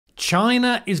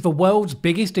China is the world's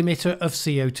biggest emitter of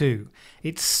CO2.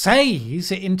 It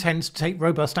says it intends to take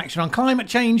robust action on climate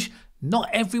change. Not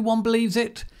everyone believes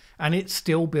it, and it's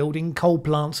still building coal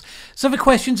plants. So the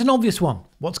question's an obvious one.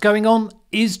 What's going on?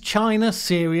 Is China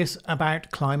serious about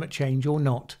climate change or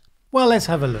not? Well, let's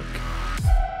have a look.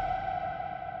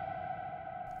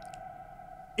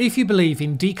 If you believe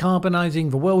in decarbonising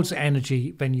the world's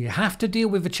energy, then you have to deal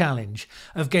with the challenge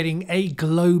of getting a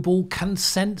global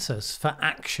consensus for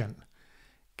action.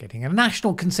 Getting a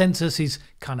national consensus is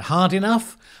kind of hard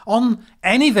enough on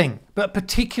anything, but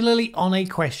particularly on a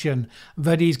question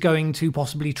that is going to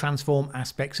possibly transform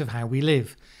aspects of how we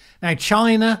live. Now,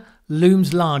 China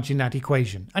looms large in that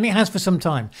equation, and it has for some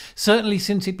time, certainly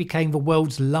since it became the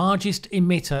world's largest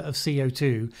emitter of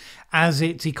CO2 as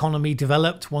its economy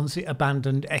developed once it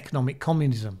abandoned economic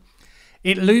communism.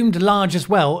 It loomed large as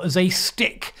well as a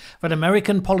stick that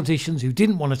American politicians who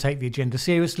didn't want to take the agenda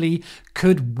seriously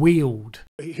could wield.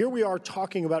 Here we are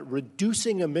talking about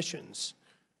reducing emissions,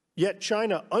 yet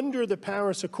China, under the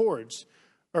Paris Accords,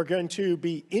 are going to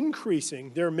be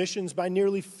increasing their emissions by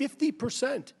nearly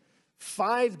 50%.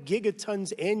 5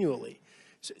 gigatons annually.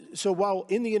 So while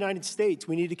in the United States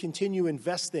we need to continue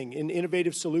investing in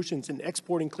innovative solutions and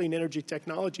exporting clean energy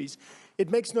technologies, it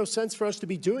makes no sense for us to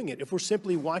be doing it if we're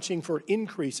simply watching for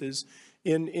increases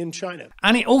in China.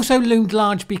 And it also loomed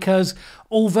large because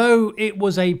although it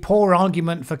was a poor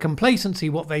argument for complacency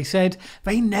what they said,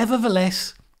 they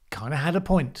nevertheless kind of had a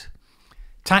point.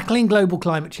 Tackling global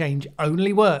climate change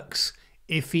only works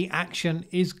if the action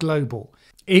is global.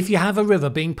 If you have a river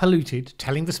being polluted,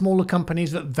 telling the smaller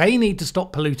companies that they need to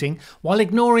stop polluting while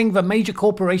ignoring the major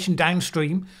corporation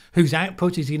downstream, whose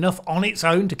output is enough on its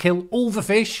own to kill all the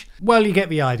fish, well, you get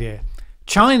the idea.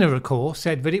 China, of course,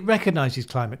 said that it recognises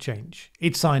climate change.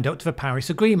 It signed up to the Paris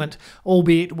Agreement,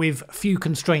 albeit with few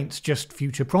constraints, just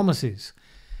future promises.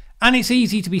 And it's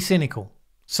easy to be cynical.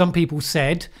 Some people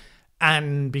said,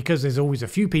 and because there's always a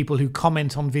few people who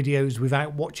comment on videos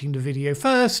without watching the video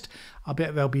first, I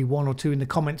bet there'll be one or two in the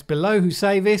comments below who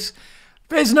say this,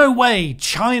 there's no way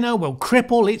China will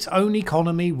cripple its own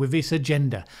economy with this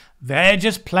agenda. They're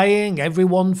just playing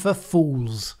everyone for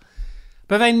fools.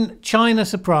 But then China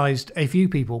surprised a few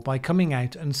people by coming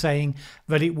out and saying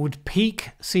that it would peak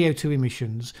CO2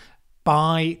 emissions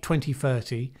by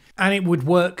 2030 and it would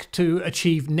work to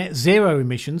achieve net zero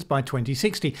emissions by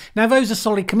 2060. Now those are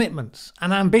solid commitments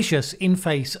and ambitious in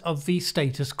face of the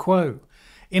status quo.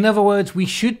 In other words, we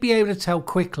should be able to tell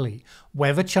quickly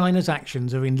whether China's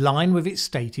actions are in line with its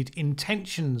stated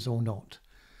intentions or not.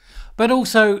 But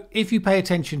also, if you pay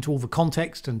attention to all the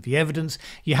context and the evidence,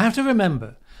 you have to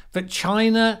remember that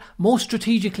China, more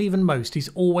strategically than most, is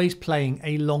always playing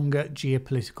a longer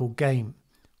geopolitical game.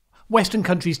 Western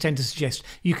countries tend to suggest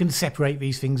you can separate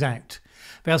these things out.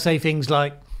 They'll say things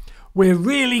like, we're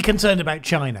really concerned about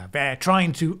China. They're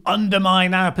trying to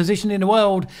undermine our position in the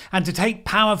world and to take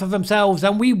power for themselves,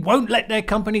 and we won't let their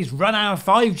companies run our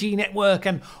 5G network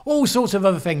and all sorts of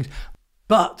other things.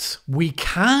 But we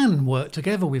can work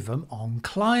together with them on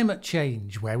climate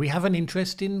change, where we have an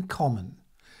interest in common.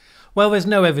 Well, there's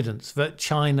no evidence that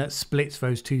China splits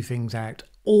those two things out.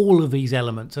 All of these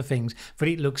elements are things that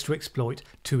it looks to exploit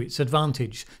to its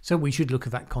advantage. So we should look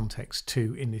at that context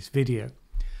too in this video.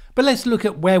 But let's look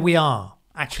at where we are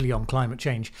actually on climate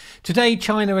change. Today,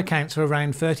 China accounts for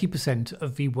around 30%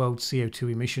 of the world's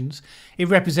CO2 emissions. It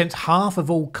represents half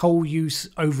of all coal use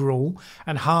overall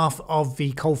and half of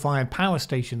the coal-fired power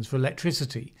stations for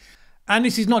electricity. And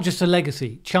this is not just a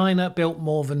legacy. China built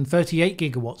more than 38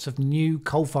 gigawatts of new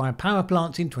coal-fired power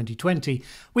plants in 2020,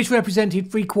 which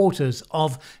represented 3/4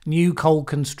 of new coal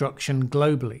construction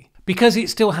globally. Because it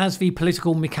still has the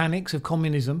political mechanics of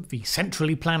communism, the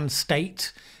centrally planned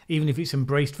state, even if it's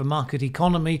embraced the market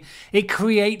economy, it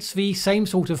creates the same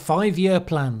sort of 5-year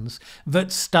plans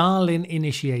that Stalin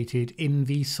initiated in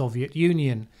the Soviet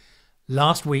Union.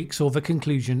 Last week saw the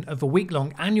conclusion of a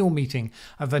week-long annual meeting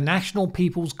of the National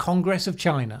People's Congress of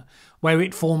China, where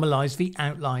it formalised the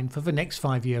outline for the next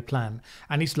 5-year plan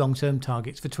and its long-term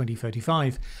targets for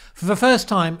 2035. For the first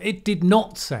time, it did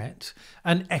not set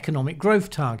an economic growth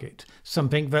target,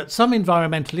 something that some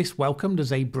environmentalists welcomed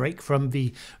as a break from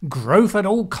the growth at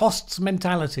all costs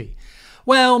mentality.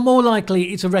 Well, more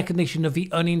likely it's a recognition of the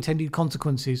unintended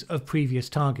consequences of previous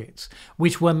targets,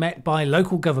 which were met by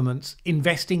local governments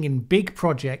investing in big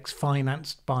projects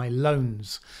financed by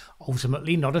loans.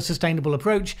 Ultimately not a sustainable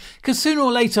approach, because sooner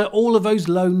or later all of those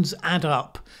loans add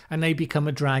up and they become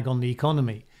a drag on the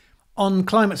economy. On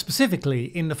climate specifically,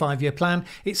 in the 5-year plan,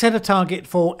 it set a target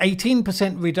for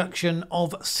 18% reduction of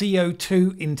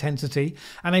CO2 intensity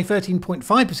and a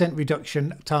 13.5%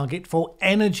 reduction target for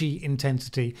energy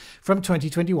intensity from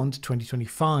 2021 to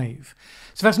 2025.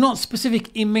 So that's not a specific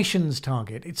emissions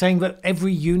target. It's saying that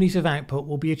every unit of output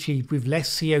will be achieved with less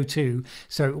CO2,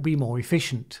 so it will be more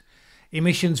efficient.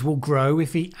 Emissions will grow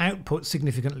if the output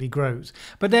significantly grows,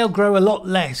 but they'll grow a lot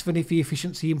less than if the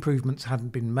efficiency improvements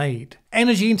hadn't been made.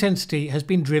 Energy intensity has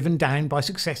been driven down by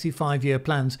successive 5-year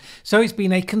plans, so it's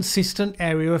been a consistent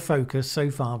area of focus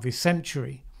so far this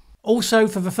century. Also,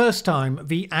 for the first time,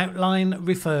 the outline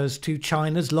refers to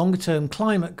China's longer-term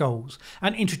climate goals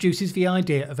and introduces the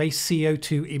idea of a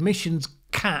CO2 emissions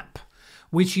cap,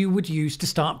 which you would use to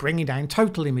start bringing down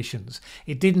total emissions.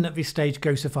 It didn't at this stage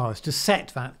go so far as to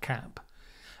set that cap.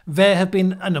 There have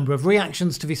been a number of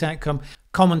reactions to this outcome.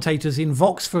 Commentators in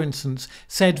Vox, for instance,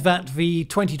 said that the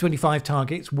 2025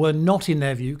 targets were not, in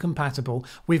their view, compatible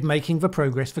with making the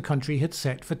progress the country had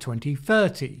set for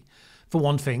 2030. For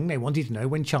one thing, they wanted to know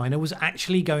when China was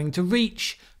actually going to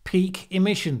reach peak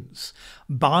emissions.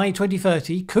 By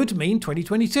 2030 could mean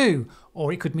 2022,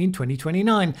 or it could mean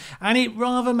 2029, and it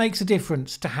rather makes a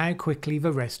difference to how quickly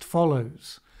the rest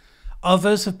follows.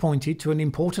 Others have pointed to an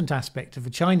important aspect of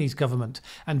the Chinese government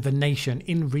and the nation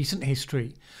in recent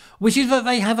history, which is that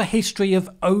they have a history of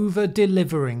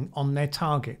over-delivering on their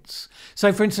targets.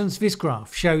 So, for instance, this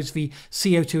graph shows the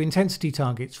CO2 intensity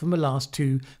targets from the last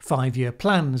 2 5-year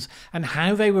plans and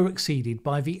how they were exceeded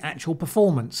by the actual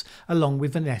performance, along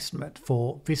with an estimate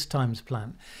for this time's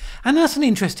plan. And that's an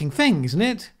interesting thing, isn't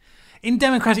it? In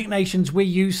democratic nations, we're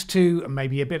used to,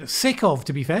 maybe a bit sick of,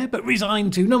 to be fair, but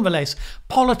resigned to nonetheless,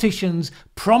 politicians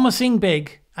promising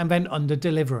big and then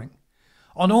under-delivering.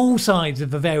 On all sides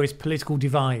of the various political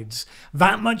divides,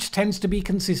 that much tends to be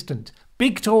consistent.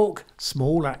 Big talk,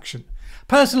 small action.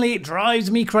 Personally, it drives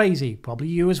me crazy, probably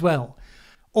you as well.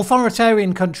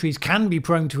 Authoritarian countries can be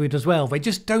prone to it as well. They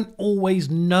just don't always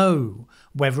know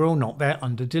whether or not they're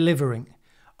under-delivering.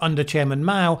 Under Chairman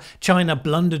Mao, China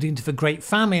blundered into the Great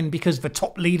Famine because the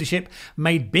top leadership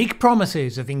made big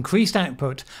promises of increased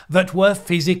output that were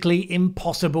physically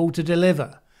impossible to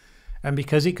deliver. And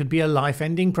because it could be a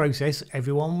life-ending process,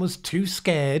 everyone was too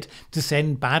scared to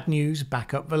send bad news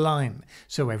back up the line.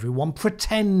 So everyone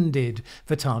pretended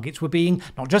the targets were being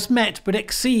not just met, but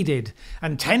exceeded,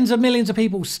 and tens of millions of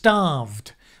people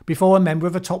starved before a member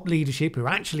of the top leadership who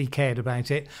actually cared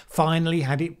about it finally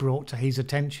had it brought to his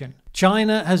attention.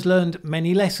 China has learned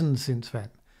many lessons since then,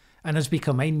 and has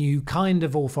become a new kind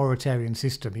of authoritarian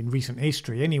system in recent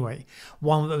history anyway.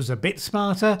 One that was a bit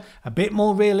smarter, a bit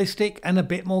more realistic, and a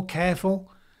bit more careful.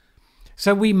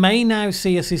 So we may now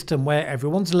see a system where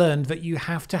everyone's learned that you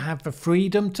have to have the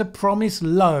freedom to promise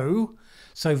low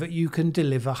so that you can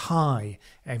deliver high.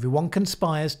 Everyone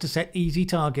conspires to set easy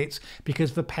targets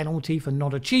because the penalty for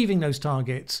not achieving those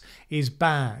targets is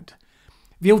bad.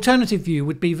 The alternative view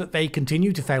would be that they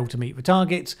continue to fail to meet the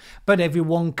targets, but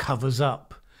everyone covers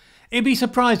up. It'd be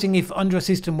surprising if, under a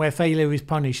system where failure is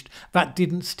punished, that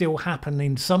didn't still happen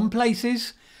in some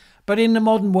places. But in the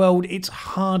modern world, it's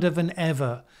harder than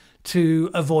ever to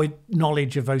avoid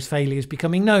knowledge of those failures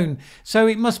becoming known, so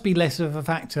it must be less of a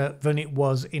factor than it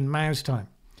was in Mao's time.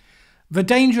 The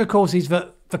danger, of course, is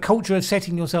that the culture of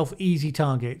setting yourself easy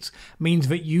targets means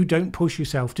that you don't push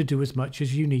yourself to do as much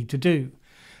as you need to do.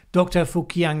 Dr.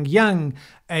 Fuqiang Yang,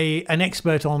 an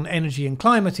expert on energy and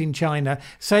climate in China,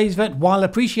 says that while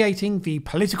appreciating the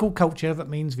political culture that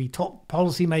means the top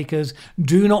policymakers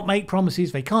do not make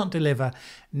promises they can't deliver,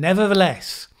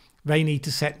 nevertheless, they need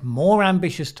to set more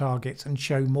ambitious targets and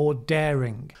show more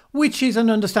daring, which is an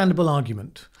understandable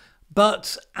argument.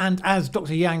 But, and as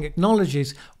Dr. Yang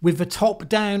acknowledges, with the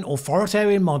top-down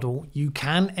authoritarian model, you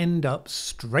can end up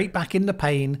straight back in the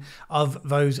pain of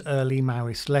those early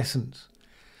Maoist lessons.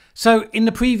 So, in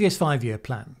the previous 5-year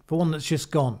plan, the one that's just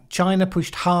gone, China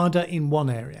pushed harder in one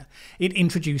area. It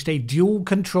introduced a dual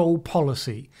control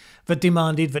policy that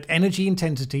demanded that energy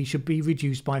intensity should be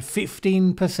reduced by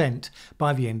 15%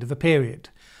 by the end of the period.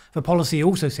 The policy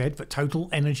also said that total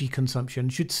energy consumption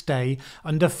should stay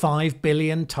under 5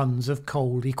 billion tonnes of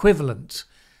coal equivalent.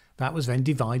 That was then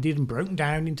divided and broken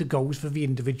down into goals for the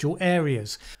individual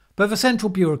areas. But the central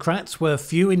bureaucrats were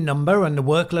few in number and the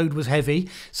workload was heavy,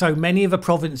 so many of the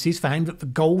provinces found that the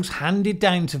goals handed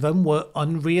down to them were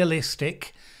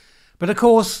unrealistic. But of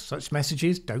course, such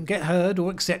messages don't get heard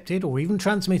or accepted or even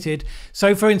transmitted.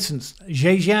 So for instance,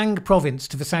 Zhejiang province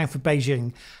to the south of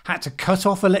Beijing had to cut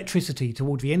off electricity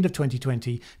toward the end of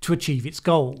 2020 to achieve its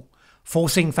goal,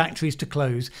 forcing factories to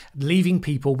close, leaving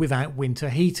people without winter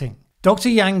heating. Dr.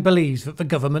 Yang believes that the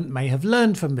government may have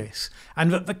learned from this,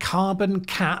 and that the carbon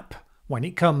cap, when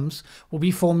it comes, will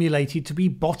be formulated to be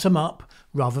bottom up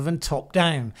rather than top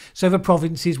down, so the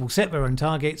provinces will set their own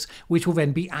targets, which will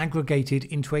then be aggregated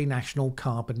into a national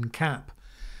carbon cap.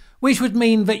 Which would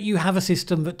mean that you have a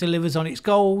system that delivers on its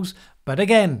goals, but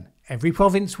again, every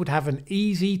province would have an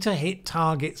easy to hit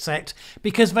target set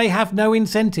because they have no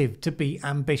incentive to be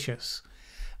ambitious.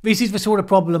 This is the sort of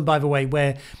problem, by the way,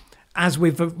 where, as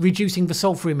with reducing the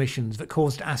sulfur emissions that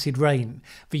caused acid rain,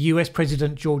 the US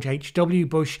President George H.W.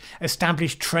 Bush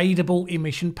established tradable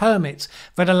emission permits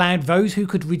that allowed those who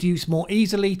could reduce more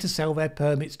easily to sell their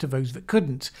permits to those that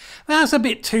couldn't. That's a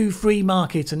bit too free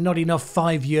market and not enough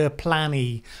 5-year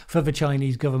plan-y for the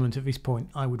Chinese government at this point,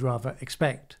 I would rather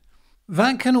expect.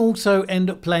 That can also end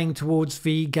up playing towards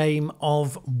the game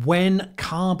of when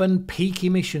carbon peak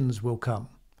emissions will come.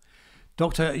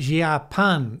 Dr. Jia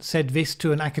Pan said this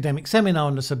to an academic seminar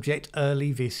on the subject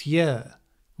early this year.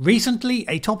 Recently,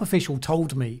 a top official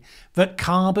told me that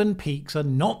carbon peaks are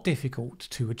not difficult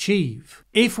to achieve.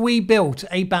 If we built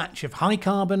a batch of high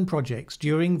carbon projects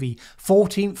during the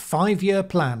 14th 5-year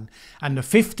plan and the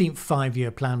 15th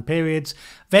 5-year plan periods,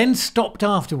 then stopped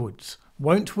afterwards,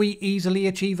 won't we easily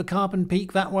achieve a carbon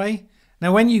peak that way?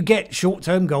 Now, when you get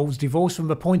short-term goals divorced from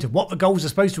the point of what the goals are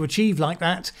supposed to achieve like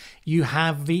that, you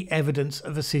have the evidence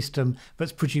of a system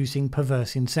that's producing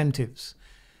perverse incentives.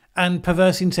 And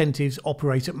perverse incentives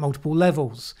operate at multiple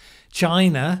levels.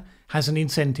 China has an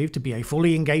incentive to be a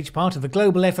fully engaged part of the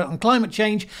global effort on climate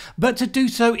change, but to do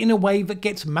so in a way that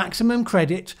gets maximum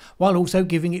credit while also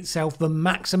giving itself the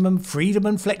maximum freedom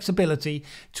and flexibility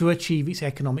to achieve its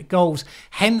economic goals.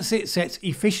 Hence, it sets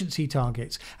efficiency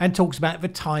targets and talks about the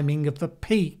timing of the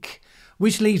peak,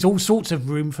 which leaves all sorts of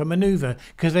room for manoeuvre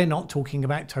because they're not talking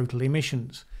about total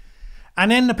emissions.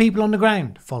 And then the people on the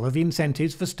ground follow the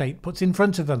incentives the state puts in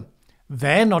front of them.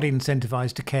 They're not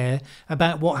incentivised to care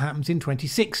about what happens in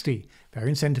 2060. They're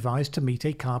incentivised to meet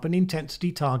a carbon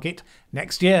intensity target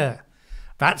next year.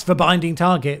 That's the binding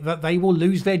target that they will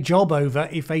lose their job over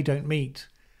if they don't meet.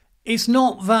 It's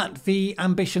not that the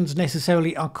ambitions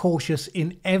necessarily are cautious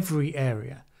in every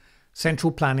area.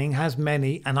 Central planning has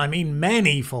many, and I mean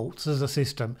many, faults as a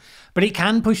system, but it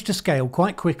can push to scale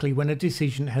quite quickly when a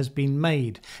decision has been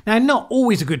made. Now, not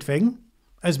always a good thing,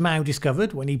 as Mao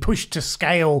discovered when he pushed to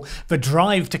scale the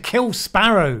drive to kill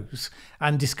sparrows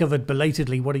and discovered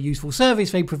belatedly what a useful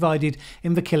service they provided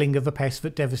in the killing of the pests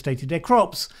that devastated their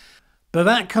crops. But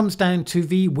that comes down to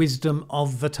the wisdom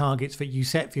of the targets that you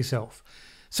set for yourself.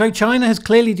 So China has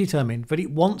clearly determined that it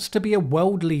wants to be a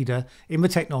world leader in the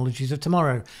technologies of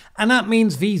tomorrow, and that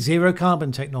means the zero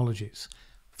carbon technologies.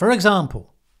 For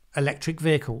example, electric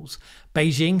vehicles.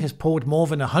 Beijing has poured more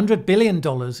than $100 billion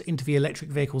into the electric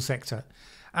vehicle sector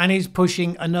and is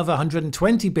pushing another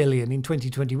 $120 billion in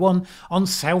 2021 on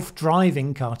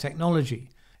self-driving car technology.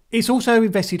 It's also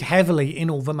invested heavily in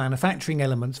all the manufacturing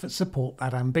elements that support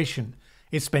that ambition.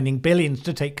 It's spending billions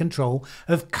to take control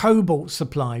of cobalt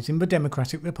supplies in the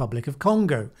Democratic Republic of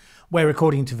Congo, where,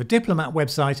 according to the Diplomat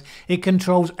website, it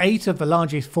controls 8 of the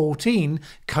largest 14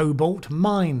 cobalt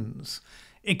mines.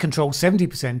 It controls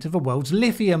 70% of the world's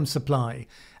lithium supply,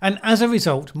 and as a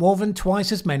result, more than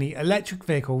twice as many electric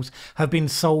vehicles have been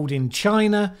sold in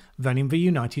China than in the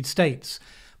United States.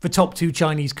 The top 2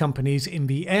 Chinese companies in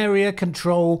the area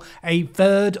control a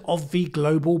third of the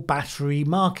global battery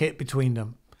market between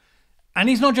them. And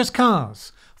it's not just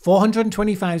cars.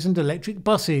 420,000 electric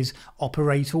buses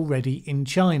operate already in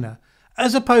China,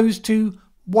 as opposed to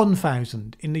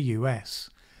 1,000 in the US.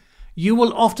 You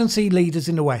will often see leaders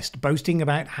in the West boasting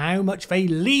about how much they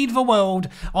lead the world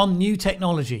on new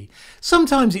technology.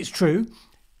 Sometimes it's true,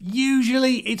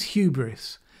 usually it's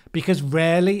hubris, because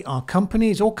rarely are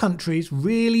companies or countries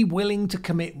really willing to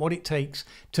commit what it takes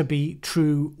to be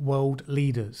true world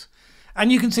leaders.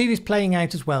 And you can see this playing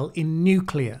out as well in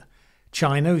nuclear.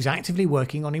 China is actively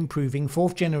working on improving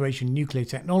 4th generation nuclear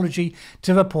technology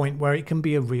to the point where it can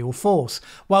be a real force.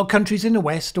 While countries in the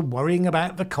West are worrying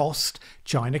about the cost,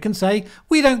 China can say,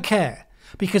 we don't care,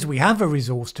 because we have a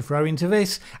resource to throw into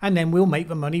this, and then we'll make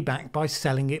the money back by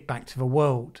selling it back to the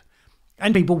world.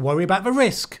 And people worry about the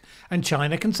risk, and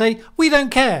China can say, we don't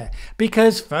care,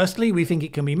 because firstly, we think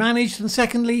it can be managed, and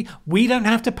secondly, we don't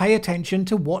have to pay attention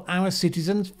to what our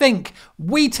citizens think.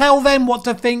 We tell them what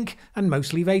to think, and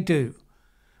mostly they do.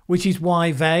 Which is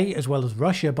why they, as well as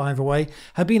Russia by the way,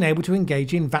 have been able to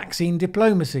engage in vaccine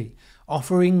diplomacy,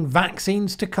 offering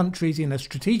vaccines to countries in a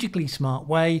strategically smart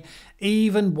way,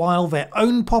 even while their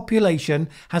own population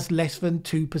has less than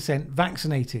 2%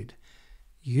 vaccinated.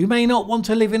 You may not want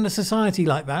to live in a society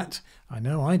like that, I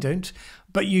know I don't,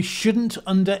 but you shouldn't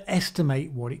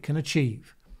underestimate what it can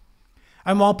achieve.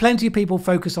 And while plenty of people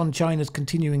focus on China's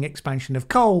continuing expansion of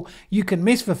coal, you can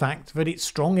miss the fact that its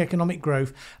strong economic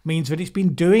growth means that it's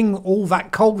been doing all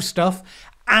that coal stuff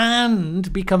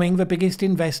and becoming the biggest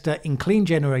investor in clean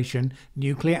generation,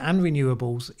 nuclear and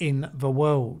renewables in the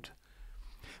world.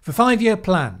 The 5-year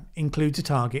plan includes a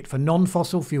target for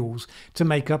non-fossil fuels to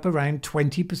make up around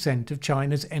 20% of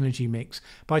China's energy mix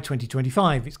by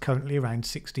 2025. It's currently around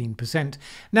 16%.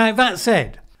 Now, that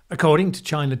said, according to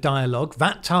China Dialogue,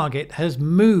 that target has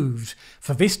moved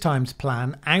for this time's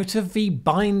plan out of the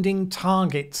binding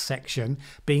targets section,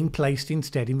 being placed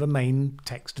instead in the main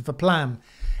text of the plan.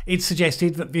 It's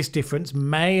suggested that this difference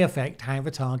may affect how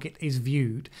the target is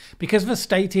viewed, because the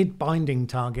stated binding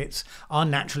targets are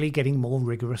naturally getting more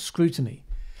rigorous scrutiny.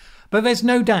 But there's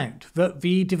no doubt that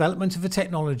the development of the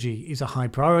technology is a high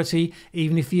priority,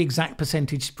 even if the exact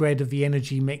percentage spread of the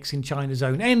energy mix in China's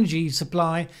own energy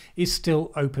supply is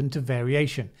still open to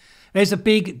variation. There's a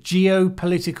big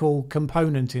geopolitical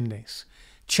component in this.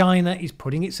 China is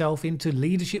putting itself into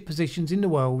leadership positions in the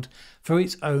world for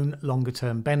its own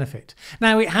longer-term benefit.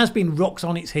 Now, it has been rocked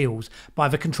on its heels by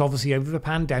the controversy over the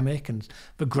pandemic and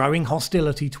the growing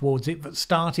hostility towards it that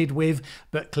started with,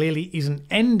 but clearly isn't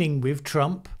ending with,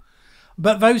 Trump.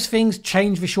 But those things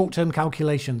change the short-term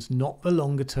calculations, not the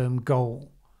longer-term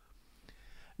goal.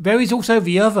 There is also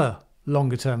the other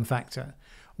longer-term factor,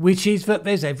 which is that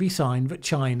there's every sign that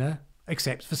China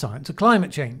accepts the science of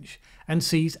climate change and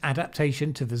sees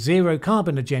adaptation to the zero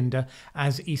carbon agenda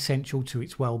as essential to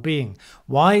its well-being.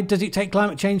 Why does it take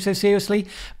climate change so seriously?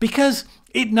 Because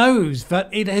it knows that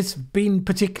it has been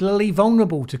particularly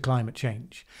vulnerable to climate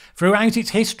change. Throughout its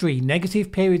history,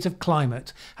 negative periods of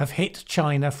climate have hit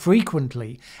China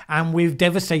frequently and with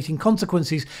devastating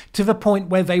consequences, to the point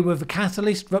where they were the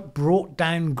catalyst that brought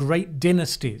down great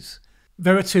dynasties.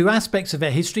 There are two aspects of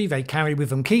their history they carry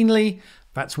with them keenly.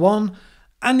 That's one.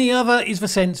 And the other is the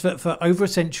sense that for over a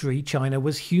century, China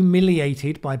was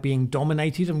humiliated by being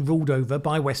dominated and ruled over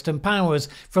by Western powers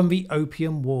from the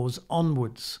Opium Wars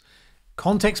onwards.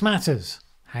 Context matters.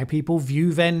 How people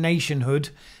view their nationhood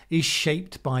is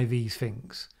shaped by these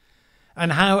things.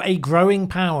 And how a growing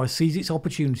power sees its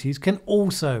opportunities can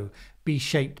also be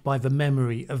shaped by the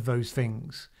memory of those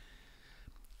things.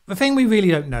 The thing we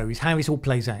really don't know is how this all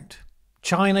plays out.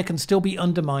 China can still be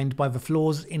undermined by the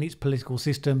flaws in its political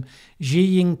system.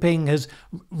 Xi Jinping has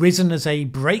risen as a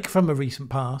break from a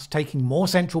recent past, taking more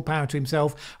central power to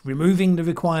himself, removing the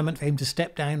requirement for him to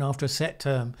step down after a set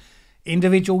term.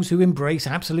 Individuals who embrace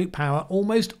absolute power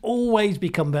almost always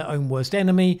become their own worst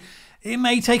enemy. It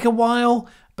may take a while,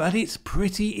 but it's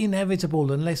pretty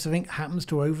inevitable unless something happens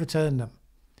to overturn them.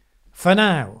 For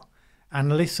now,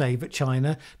 analysts say that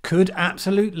China could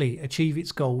absolutely achieve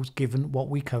its goals given what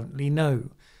we currently know.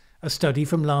 A study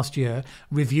from last year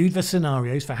reviewed the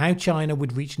scenarios for how China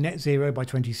would reach net zero by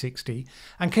 2060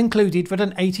 and concluded that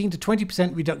an 18 to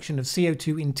 20% reduction of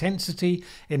CO2 intensity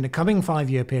in the coming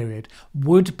 5-year period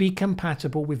would be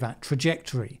compatible with that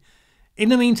trajectory. In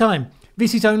the meantime,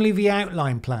 this is only the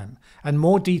outline plan, and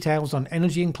more details on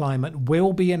energy and climate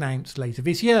will be announced later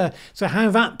this year, so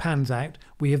how that pans out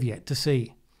we have yet to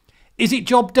see. Is it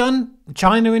job done?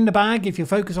 China in the bag if you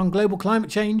focus on global climate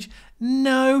change?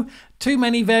 No. Too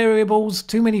many variables,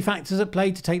 too many factors at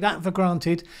play to take that for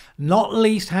granted, not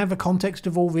least how the context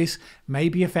of all this may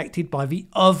be affected by the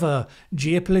other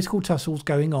geopolitical tussles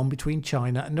going on between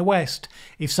China and the West.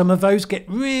 If some of those get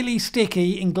really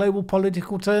sticky in global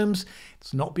political terms,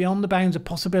 it's not beyond the bounds of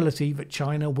possibility that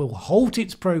China will halt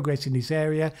its progress in this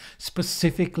area,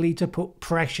 specifically to put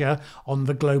pressure on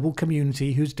the global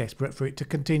community who's desperate for it to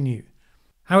continue.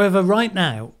 However, right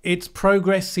now, its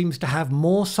progress seems to have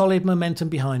more solid momentum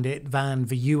behind it than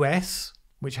the US,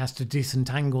 which has to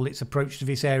disentangle its approach to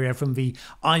this area from the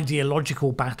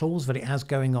ideological battles that it has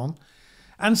going on.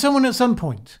 And someone at some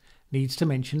point needs to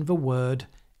mention the word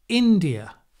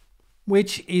India,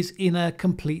 which is in a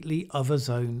completely other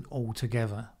zone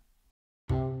altogether.